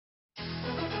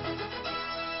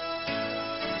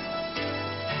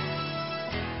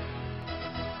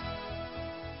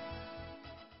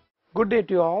Good day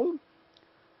to you all.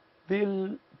 We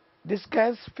will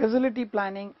discuss facility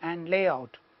planning and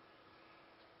layout.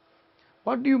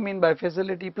 What do you mean by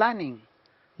facility planning?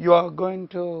 You are going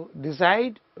to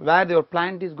decide where your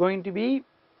plant is going to be,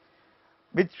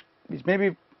 which may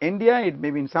be India, it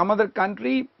may be in some other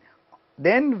country.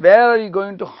 Then where are you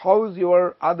going to house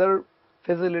your other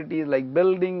facilities like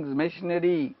buildings,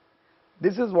 machinery?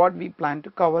 This is what we plan to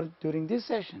cover during this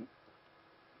session.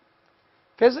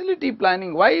 Facility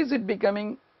planning, why is it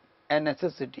becoming a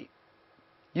necessity?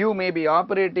 You may be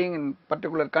operating in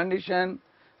particular condition,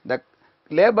 the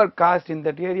labor cost in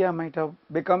that area might have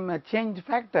become a change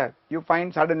factor. You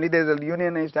find suddenly there is a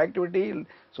unionized activity,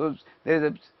 so there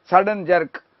is a sudden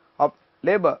jerk of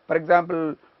labor. For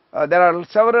example, there are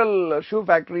several shoe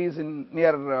factories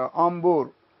near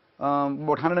Ambur, about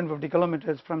 150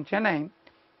 kilometers from Chennai,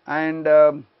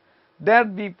 and there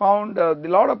we found a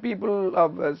lot of people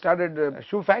have started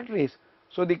shoe factories.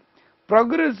 So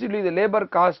progressively the labor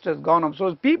cost has gone up.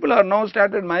 So people are now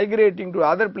started migrating to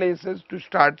other places to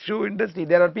start shoe industry.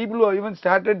 There are people who have even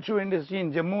started shoe industry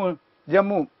in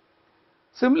Jammu.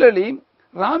 Similarly,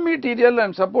 raw material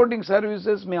and supporting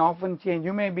services may often change.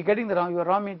 You may be getting your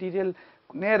raw material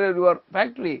near your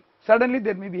factory. Suddenly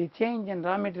there may be a change and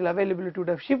raw material availability would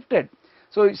have shifted.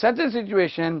 So in such a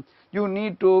situation you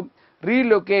need to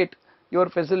relocate your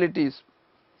facilities.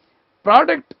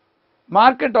 Product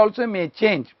market also may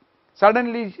change.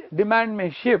 Suddenly demand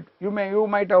may shift. You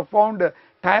might have found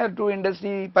tier 2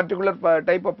 industry particular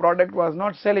type of product was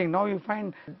not selling. Now you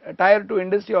find tier 2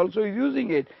 industry also is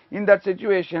using it. In that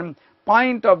situation,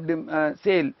 point of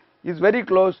sale is very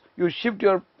close. You shift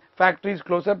your factories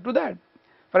closer to that.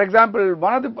 For example,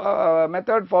 one of the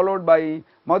method followed by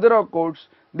Madras coats,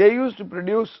 they used to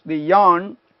produce the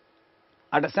yarn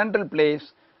at a central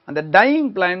place, and the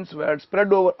dyeing plants were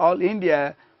spread over all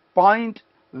India, point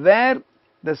where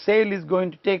the sale is going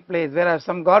to take place. Whereas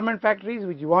some government factories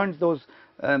which want those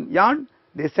yarn,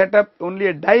 they set up only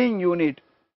a dyeing unit.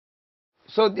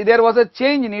 So there was a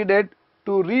change needed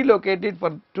to relocate it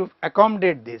to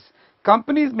accommodate this.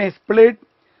 Companies may split,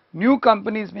 new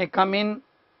companies may come in,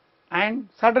 and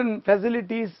certain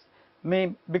facilities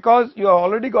may, because you have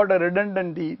already got a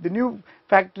redundancy, the new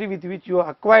factory with which you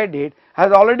acquired it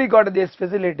has already got these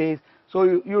facilities, so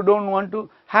you don't want to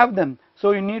have them,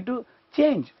 so you need to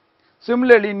change.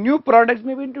 Similarly, new products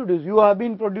may be introduced. You have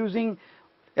been producing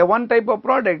one type of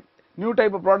product, new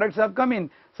type of products have come in.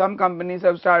 Some companies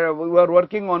have started, we were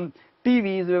working on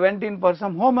TVs, we went in for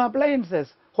some home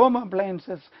appliances. Home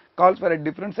appliances calls for a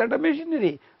different set of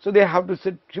machinery, so they have to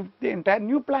shift the entire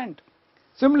new plant.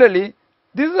 Similarly,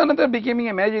 this is another becoming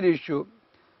a major issue.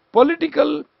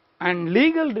 Political and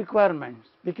legal requirements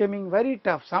becoming very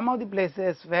tough. Some of the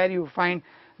places where you find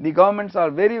the governments are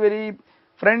very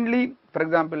friendly. For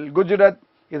example, Gujarat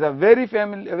is a very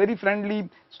friendly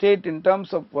state in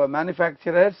terms of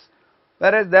manufacturers,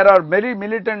 whereas there are very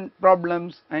militant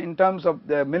problems in terms of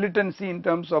the militancy, in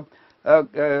terms of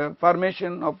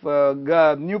formation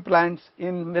of new plants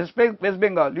in West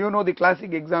Bengal. You know the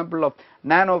classic example of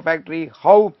nano factory,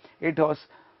 how it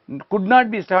could not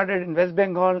be started in West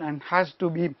Bengal and has to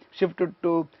be shifted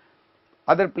to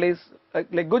other place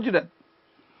like Gujarat.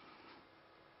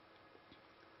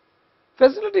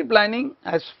 Facility planning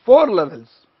has 4 levels.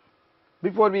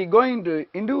 Before we go into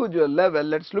individual level,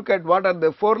 let's look at what are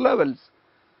the 4 levels.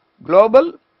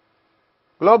 Global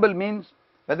means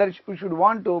whether we should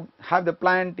want to have the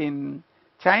plant in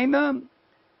China,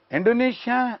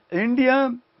 Indonesia,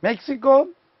 India, Mexico,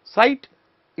 site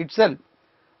itself.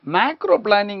 Macro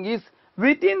planning is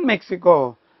within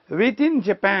Mexico, within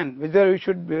Japan, whether it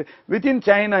should be within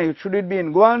China, should it be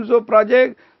in Guangzhou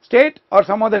project, state or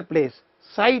some other place,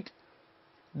 site.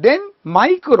 Then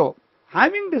micro,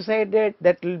 having decided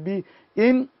that will be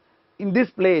in this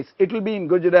place, it will be in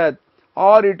Gujarat,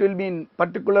 or it will be in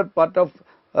particular part of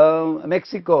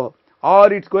Mexico,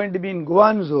 or it's going to be in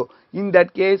Guangzhou. In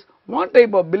that case, what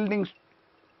type of buildings,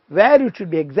 where it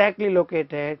should be exactly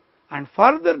located, and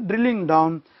further drilling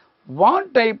down,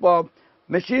 what type of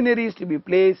machinery is to be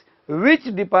placed, which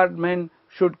department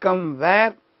should come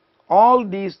where, all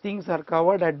these things are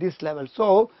covered at this level.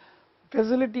 So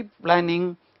facility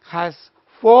planning has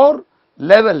 4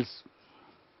 levels.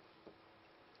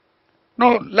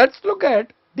 Now let's look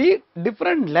at the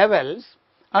different levels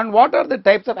and what are the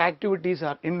types of activities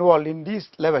are involved in these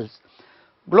levels.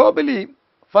 Globally,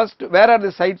 first, where are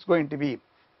the sites going to be?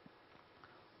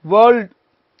 World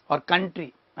or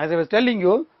country. As I was telling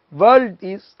you, world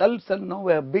is also now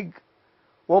a big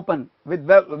open with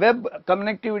web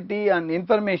connectivity and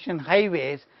information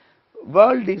highways.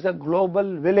 World is a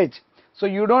global village. So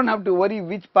you don't have to worry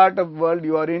which part of world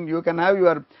you are in. You can have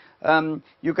your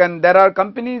There are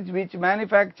companies which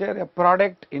manufacture a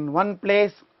product in one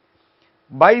place,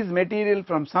 buys material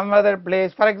from some other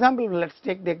place. For example, let's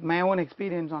take my own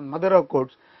experience on mother of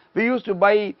coats. We used to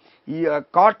buy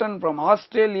cotton from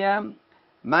Australia,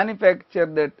 manufacture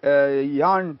that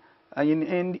yarn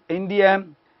in India,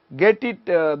 get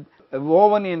it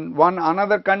woven in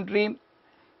another country,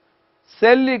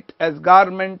 sell it as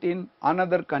garment in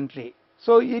another country.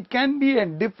 So it can be a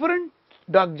different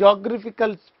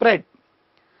geographical spread.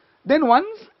 Then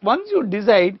once you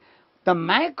decide, the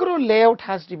macro layout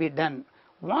has to be done.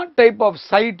 What type of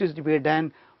site is to be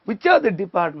done, which are the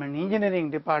department,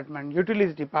 engineering department,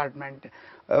 utilities department,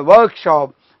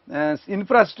 workshop,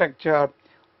 infrastructure.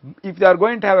 If they are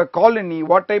going to have a colony,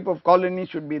 what type of colony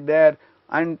should be there,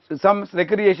 and some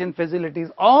recreation facilities,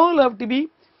 all have to be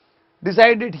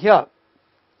decided here.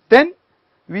 Then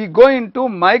we go into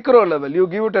micro level. You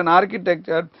give it an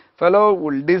architecture, fellow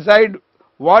will decide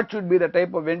what should be the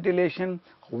type of ventilation,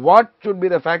 what should be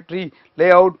the factory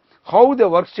layout, how the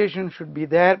workstation should be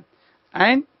there,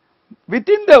 and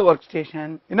within the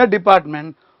workstation in a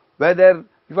department, whether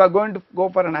if you are going to go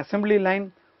for an assembly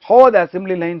line, how the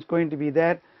assembly line is going to be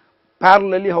there,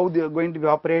 parallelly how they are going to be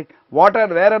operate, where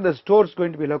are the stores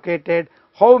going to be located,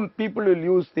 how people will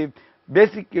use the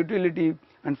basic utility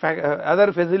and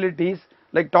other facilities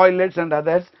like toilets and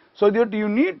others. So that you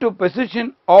need to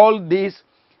position all these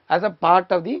as a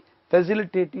part of the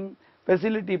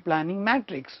facility planning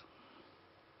matrix.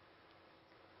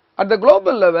 At the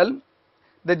global level,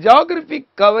 the geographic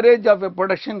coverage of a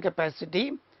production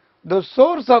capacity, the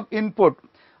source of input.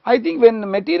 I think when the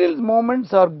materials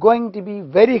movements are going to be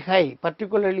very high,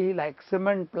 particularly like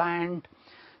cement plant,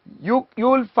 you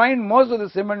will find most of the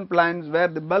cement plants where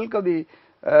the bulk of the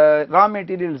raw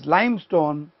materials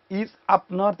limestone is up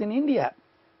north in India,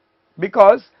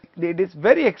 because it is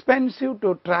very expensive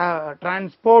to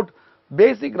transport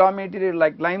basic raw material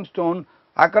like limestone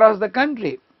across the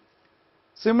country.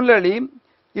 Similarly,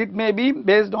 it may be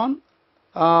based on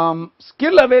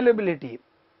skill availability.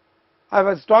 I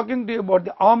was talking to you about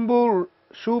the Ambour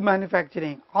shoe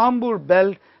manufacturing. Ambour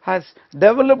belt has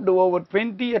developed over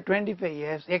 20 or 25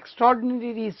 years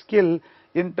extraordinary skill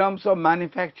in terms of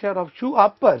manufacture of shoe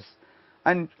uppers,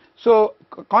 and so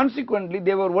consequently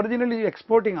they were originally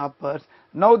exporting uppers.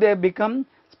 Now they have become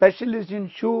specialists in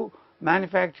shoe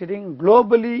manufacturing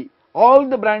globally. All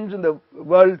the brands in the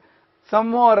world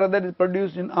somehow or other is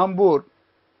produced in Ambour.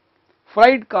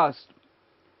 Freight cost.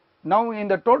 Now in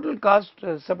the total cost,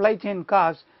 supply chain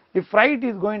cost, if freight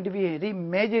is going to be a very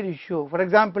major issue. For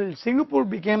example, Singapore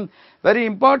became very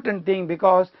important thing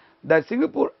because the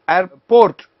Singapore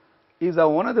airport is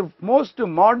one of the most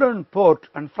modern port,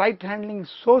 and freight handling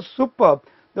is so superb.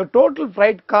 The total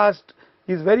freight cost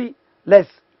is very less.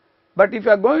 But if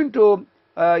you are going to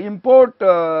import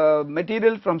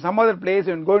material from some other place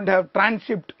and going to have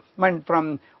transshipment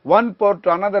from one port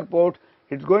to another port,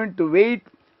 it's going to wait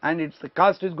and the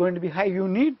cost is going to be high. You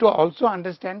need to also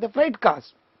understand the freight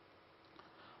cost.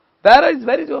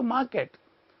 Where is your market?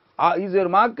 Is your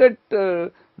market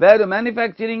where the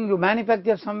manufacturing, you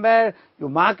manufacture somewhere, you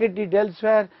market it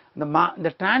elsewhere?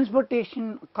 The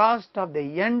transportation cost of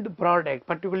the end product,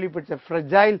 particularly if it's a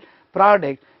fragile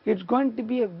product, it's going to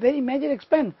be a very major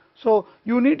expense. So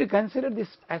you need to consider this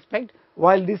aspect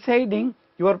while deciding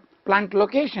your plant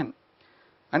location.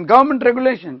 And government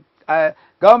regulation.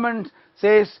 Government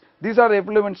says these are the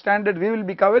effluent standard, we will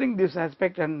be covering this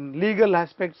aspect and legal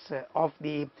aspects of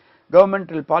the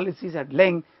governmental policies at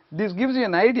length. This gives you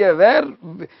an idea where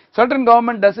certain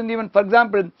government doesn't even, for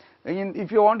example,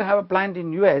 if you want to have a plant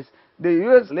in US, the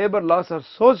US labor laws are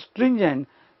so stringent,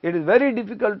 it is very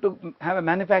difficult to have a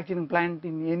manufacturing plant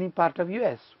in any part of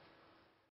US.